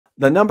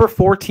The number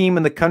 4 team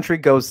in the country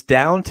goes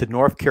down to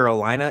North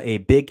Carolina, a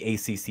big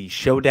ACC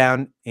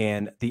showdown,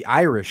 and the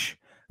Irish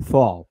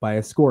fall by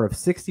a score of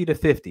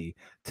 60-50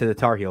 to the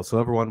Tar Heels. So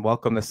everyone,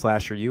 welcome to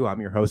Slasher U.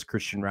 I'm your host,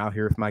 Christian Rao,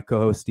 here with my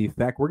co-host, Steve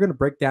Beck. We're going to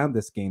break down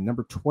this game.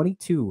 Number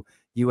 22,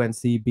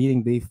 UNC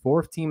beating the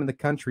 4th team in the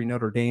country,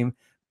 Notre Dame,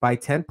 by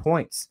 10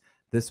 points.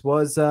 This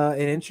was an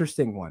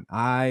interesting one.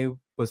 I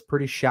was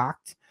pretty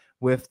shocked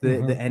with the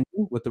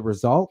ending, with the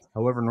result.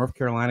 However, North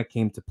Carolina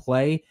came to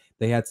play.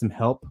 They had some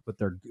help with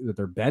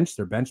their bench.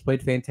 Their bench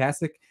played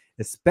fantastic,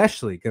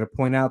 especially going to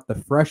point out the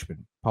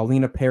freshman,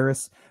 Paulina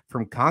Paris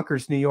from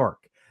Concord, New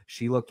York.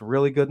 She looked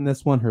really good in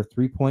this one. Her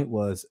three-point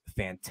was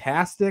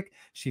fantastic.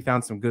 She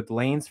found some good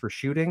lanes for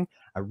shooting.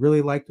 I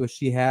really liked what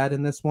she had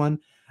in this one.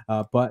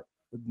 But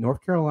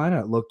North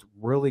Carolina looked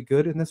really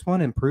good in this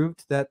one and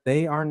proved that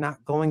they are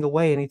not going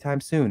away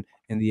anytime soon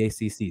in the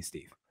ACC,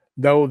 Steve.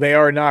 No, they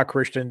are not,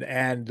 Christian.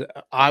 And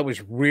I was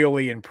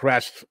really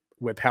impressed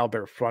with how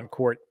their front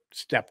court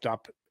stepped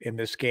up in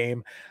this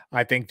game.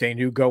 I think they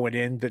knew going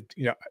in that,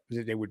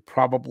 they would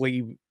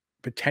probably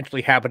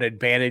potentially have an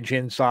advantage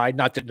inside.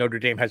 Not that Notre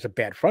Dame has a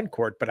bad front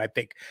court, but I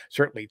think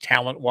certainly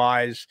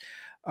talent-wise,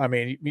 I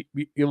mean,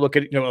 you look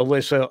at,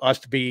 Alyssa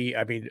Ustby.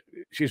 I mean,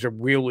 she's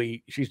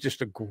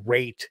just a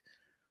great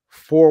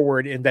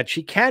forward in that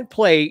she can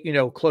play,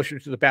 closer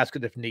to the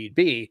basket if need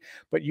be,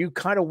 but you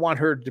kind of want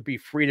her to be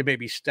free to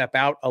maybe step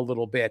out a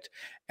little bit.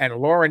 And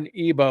Lauren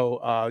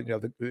Ebo,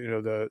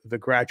 the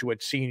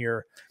graduate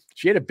senior,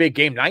 she had a big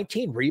game,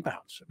 19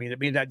 rebounds. I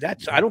mean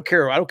that's I don't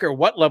care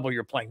what level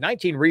you're playing.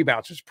 19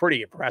 rebounds is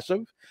pretty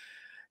impressive.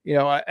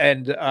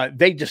 And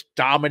they just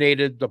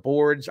dominated the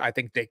boards. I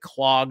think they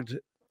clogged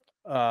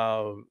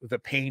the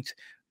paint,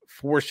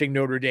 forcing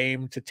Notre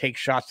Dame to take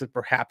shots that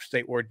perhaps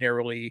they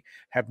ordinarily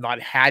have not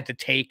had to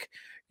take,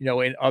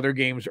 in other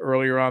games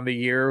earlier on the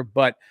year.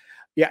 But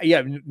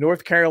yeah,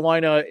 North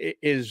Carolina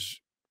is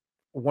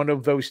one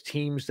of those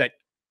teams that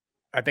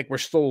I think we're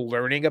still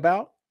learning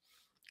about.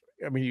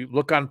 I mean, you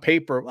look on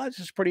paper, well, this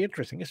is pretty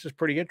interesting.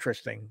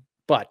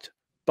 But,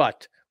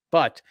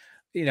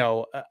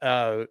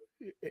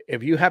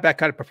 if you have that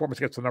kind of performance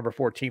against the number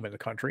 4 team in the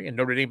country and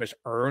Notre Dame has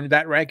earned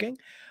that ranking,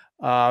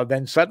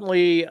 then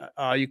suddenly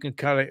you can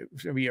kind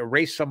of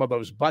erase some of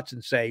those buts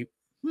and say,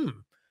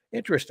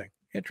 interesting.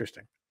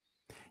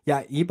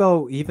 Yeah,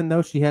 Ebo, even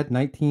though she had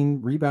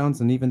 19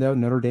 rebounds and even though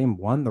Notre Dame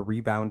won the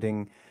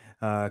rebounding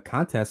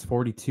contest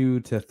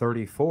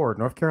 42-34,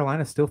 North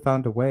Carolina still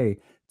found a way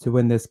to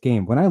win this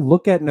game. When I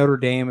look at Notre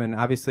Dame, and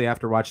obviously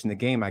after watching the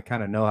game, I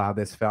kind of know how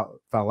this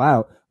fell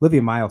out.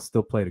 Olivia Miles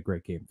still played a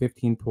great game,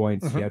 15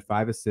 points. She had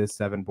 5 assists,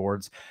 7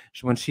 boards.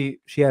 When she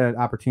had an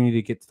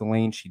opportunity to get to the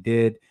lane, she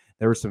did.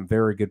 There were some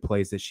very good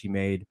plays that she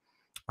made.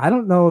 I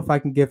don't know if I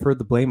can give her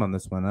the blame on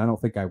this one. I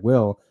don't think I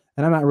will.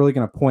 And I'm not really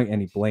going to point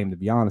any blame, to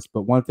be honest.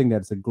 But one thing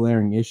that's a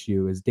glaring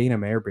issue is Dana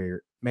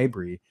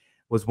Mabry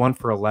was 1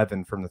 for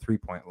 11 from the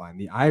three-point line.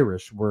 The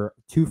Irish were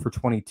 2 for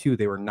 22.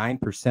 They were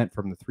 9%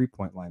 from the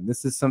three-point line.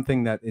 This is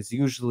something that is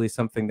usually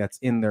something that's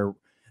in their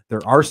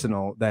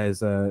arsenal that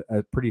is a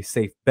pretty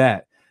safe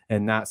bet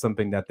and not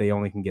something that they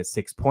only can get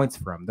 6 points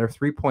from. Their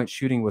three-point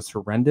shooting was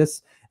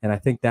horrendous, and I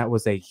think that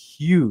was a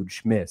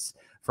huge miss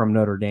from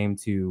Notre Dame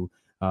to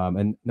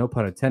and no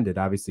pun intended,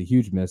 obviously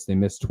huge miss. They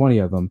missed 20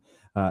 of them.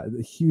 A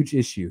huge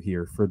issue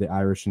here for the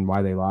Irish and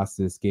why they lost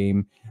this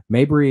game.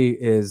 Mabry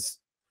is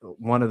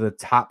one of the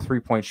top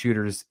three-point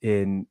shooters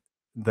in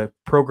the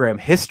program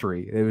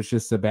history. It was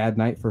just a bad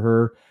night for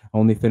her.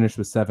 Only finished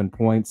with 7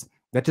 points.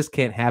 That just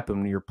can't happen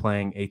when you're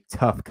playing a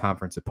tough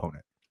conference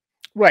opponent.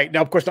 Right.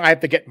 Now, of course, I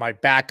have to get my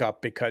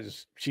backup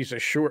because she's a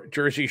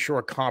Jersey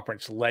Shore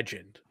Conference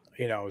legend.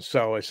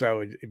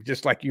 So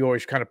just like you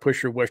always kind of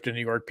push your wish to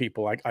New York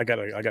people, I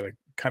gotta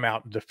come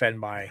out and defend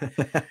my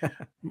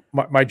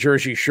my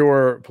Jersey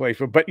Shore place.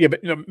 But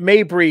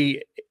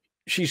Mabry,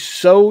 she's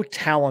so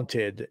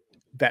talented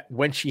that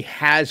when she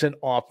has an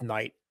off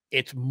night,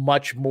 it's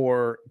much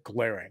more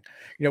glaring.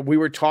 We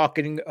were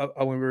talking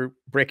when we were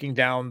breaking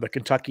down the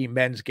Kentucky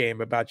men's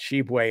game about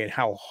Shibwe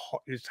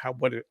and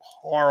what a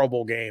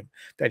horrible game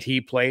that he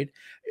played.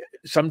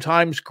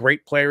 Sometimes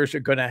great players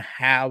are going to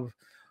have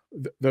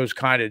those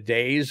kind of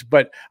days,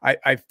 but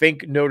I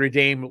think Notre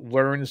Dame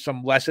learned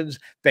some lessons.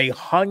 They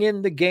hung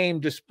in the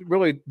game.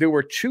 There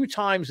were 2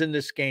 times in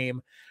this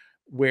game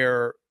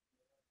where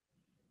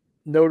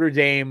Notre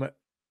Dame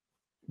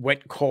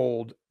went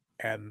cold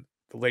and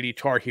the Lady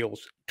Tar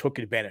Heels took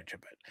advantage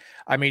of it.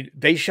 I mean,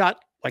 they shot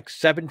like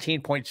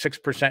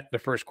 17.6% in the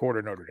first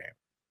quarter, Notre Dame.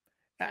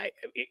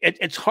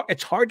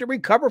 It's hard to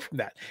recover from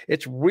that.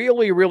 It's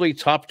really, really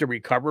tough to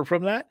recover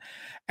from that.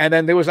 And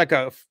then there was like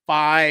a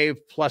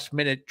 5+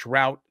 minute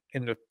drought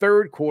in the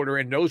third quarter.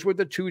 And those were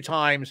the 2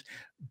 times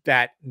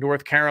that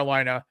North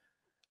Carolina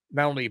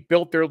not only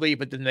built their lead,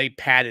 but then they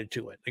padded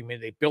to it. I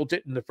mean, they built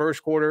it in the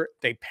first quarter,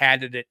 they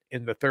padded it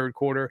in the third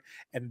quarter.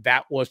 And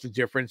that was the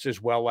difference,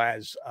 as well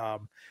as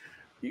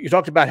you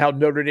talked about how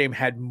Notre Dame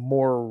had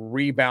more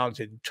rebounds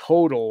in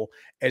total.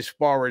 As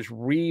far as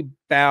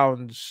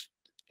rebounds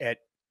at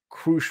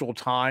crucial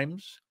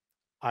times,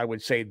 I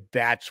would say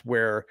that's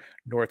where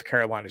North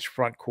Carolina's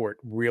front court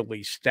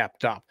really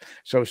stepped up.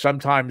 So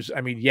sometimes,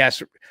 I mean,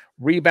 yes,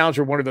 rebounds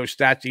are one of those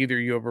stats. Either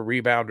you have a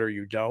rebound or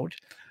you don't.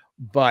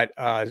 But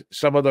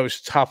some of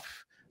those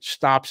tough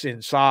stops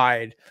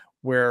inside,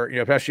 where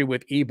especially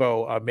with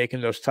Ebo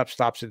making those tough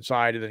stops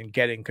inside and then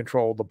getting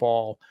control of the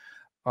ball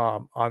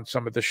on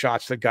some of the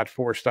shots that got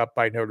forced up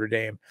by Notre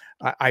Dame.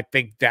 I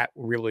think that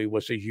really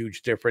was a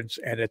huge difference,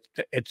 and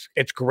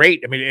it's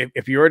great. I mean,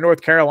 if you're a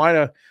North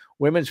Carolina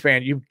women's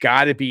fan, you've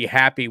got to be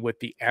happy with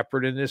the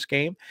effort in this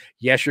game.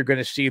 Yes, you're going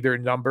to see their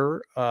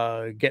number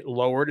get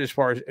lowered as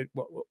far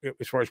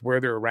as where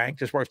they're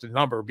ranked, as far as the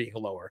number being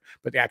lower,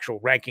 but the actual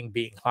ranking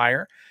being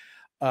higher.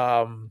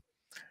 Um,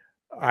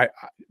 I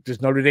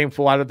does Notre Dame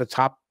fall out of the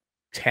top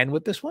 10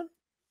 with this one?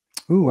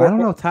 Ooh, I Or, don't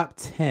or, know. Top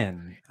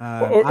 10.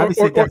 or,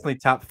 Obviously, or definitely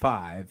top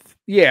 5.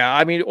 Yeah,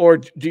 I mean, or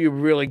do you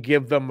really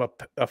give them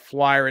a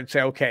flyer and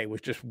say, okay, it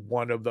was just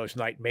one of those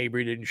night.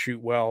 Mabry didn't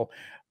shoot well.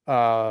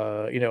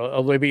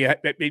 Olivia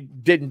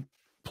didn't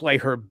play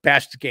her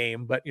best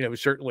game, but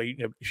certainly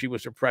she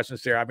was a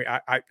presence there. I mean,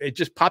 I it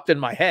just popped in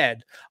my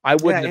head. I Yeah,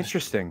 wouldn't have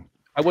interesting.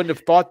 I wouldn't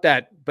have thought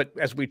that, but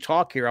as we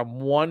talk here, I'm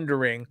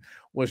wondering,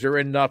 was there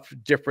enough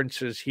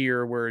differences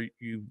here where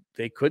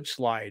they could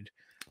slide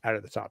out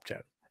of the top 10?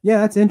 Yeah,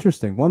 that's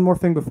interesting. One more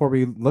thing before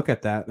we look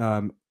at that.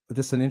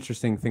 Just an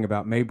interesting thing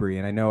about Mabry,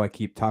 and I know I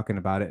keep talking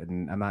about it,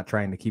 and I'm not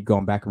trying to keep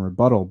going back and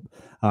rebuttal,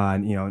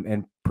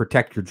 and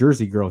protect your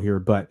Jersey girl here,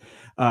 but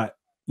her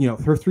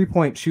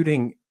 3-point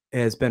shooting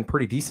has been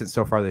pretty decent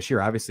so far this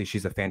year. Obviously,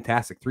 she's a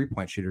fantastic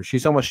 3-point shooter.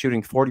 She's almost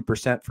shooting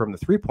 40% from the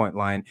 3-point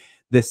line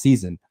this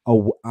season.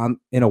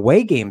 In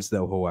away games,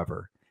 though,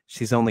 however,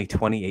 she's only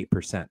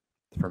 28%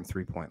 from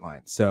 3-point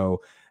line.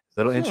 So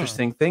little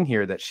interesting thing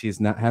here that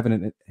she's not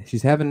having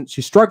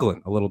she's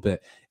struggling a little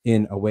bit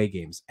in away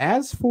games.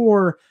 As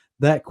for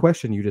that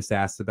question you just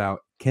asked about,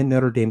 can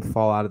Notre Dame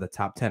fall out of the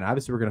top 10?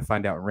 Obviously, we're going to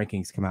find out when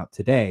rankings come out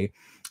today,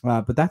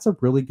 but that's a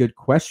really good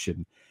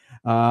question.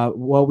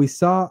 Well,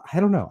 I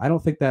don't know. I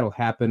don't think that'll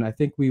happen. I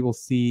think we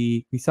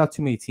saw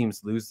too many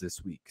teams lose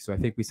this week. So I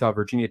think we saw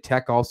Virginia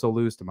Tech also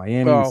lose to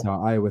Miami. We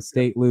saw Iowa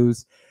State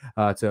lose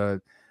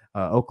to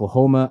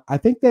Oklahoma. I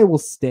think they will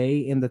stay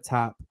in the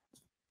top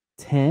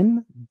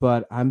 10,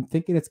 but I'm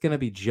thinking it's going to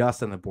be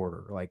just on the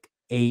border, like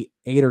 8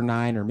 or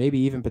 9, or maybe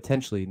even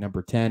potentially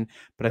number 10.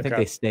 But I think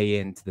they stay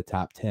into the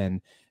top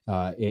 10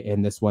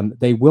 in this one.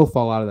 They will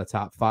fall out of the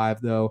top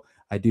 5, though.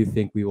 I do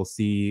think we will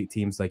see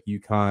teams like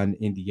UConn,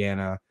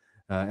 Indiana,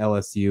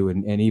 LSU,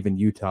 and even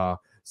Utah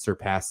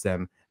surpass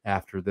them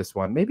after this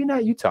one. Maybe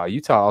not Utah.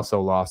 Utah also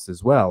lost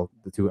as well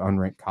to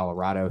unranked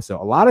Colorado.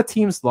 So a lot of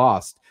teams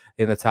lost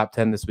in the top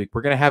 10 this week.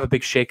 We're going to have a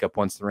big shakeup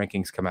once the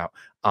rankings come out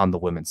on the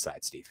women's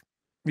side, Steve.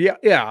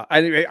 Yeah.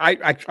 I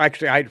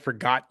actually I'd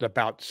forgotten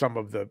about some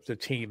of the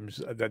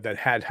teams that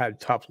had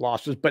tough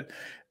losses, but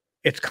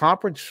it's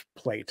conference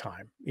play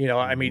time.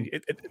 I mean,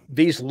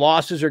 these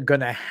losses are going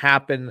to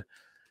happen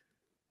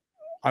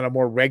on a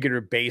more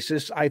regular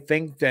basis, I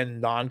think, than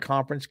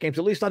non-conference games.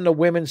 At least on the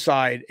women's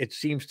side, it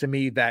seems to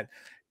me that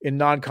in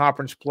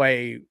non-conference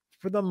play,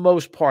 for the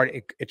most part,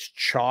 it's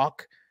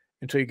chalk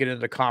until you get into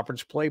the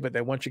conference play. But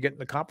then once you get in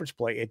the conference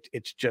play,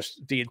 it's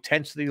just the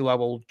intensity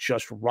level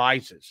just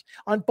rises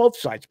on both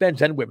sides,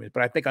 men's and women's.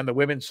 But I think on the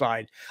women's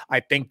side, I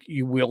think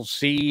you will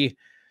see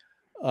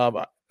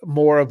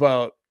more of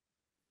a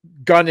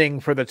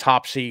gunning for the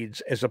top seeds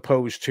as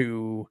opposed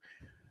to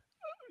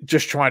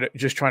just trying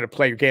to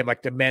play your game.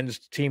 Like the men's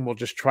team will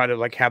just try to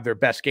like have their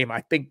best game.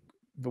 I think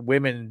the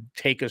women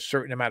take a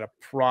certain amount of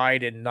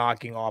pride in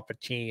knocking off a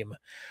team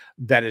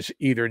that is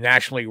either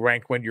nationally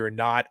ranked when you're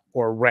not,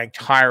 or ranked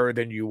higher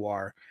than you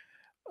are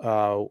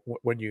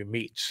when you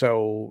meet.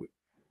 So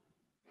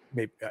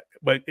maybe,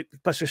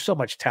 plus there's so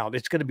much talent.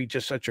 It's going to be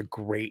just such a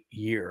great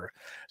year.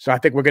 So I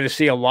think we're going to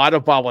see a lot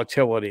of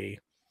volatility,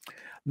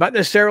 not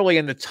necessarily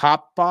in the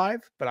top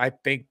 5, but I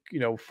think,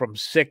 from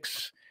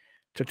 6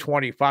 to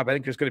 25, I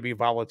think there's going to be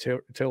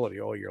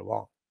volatility all year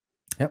long.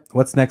 Yep.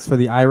 What's next for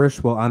the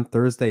Irish? Well, on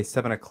Thursday,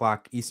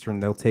 7:00 Eastern,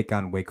 they'll take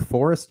on Wake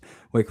Forest.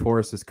 Wake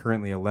Forest is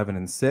currently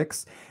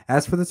 11-6.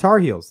 As for the Tar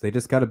Heels, they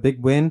just got a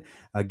big win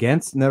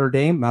against Notre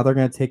Dame. Now they're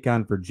going to take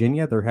on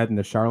Virginia. They're heading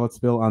to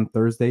Charlottesville on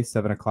Thursday,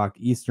 7:00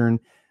 Eastern.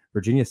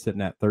 Virginia's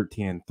sitting at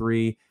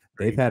 13-3.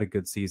 They've had a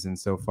good season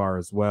so far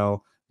as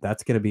well.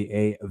 That's going to be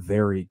a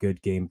very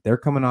good game. They're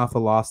coming off a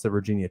loss to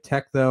Virginia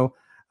Tech, though.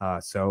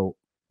 So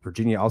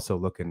Virginia also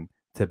looking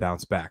to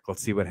bounce back.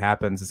 Let's see what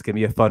happens. It's going to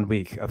be a fun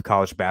week of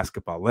college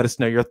basketball. Let us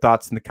know your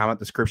thoughts in the comment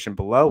description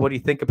below. What do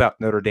you think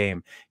about Notre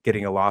Dame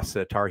getting a loss to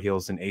the Tar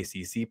Heels in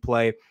ACC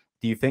play?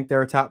 Do you think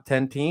they're a top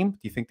 10 team? Do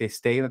you think they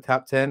stay in the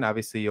top 10?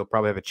 Obviously, you'll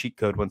probably have a cheat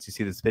code once you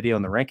see this video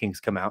and the rankings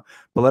come out.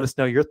 But let us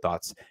know your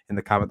thoughts in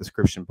the comment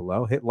description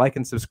below. Hit like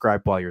and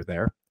subscribe while you're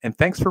there. And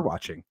thanks for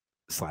watching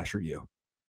 /review.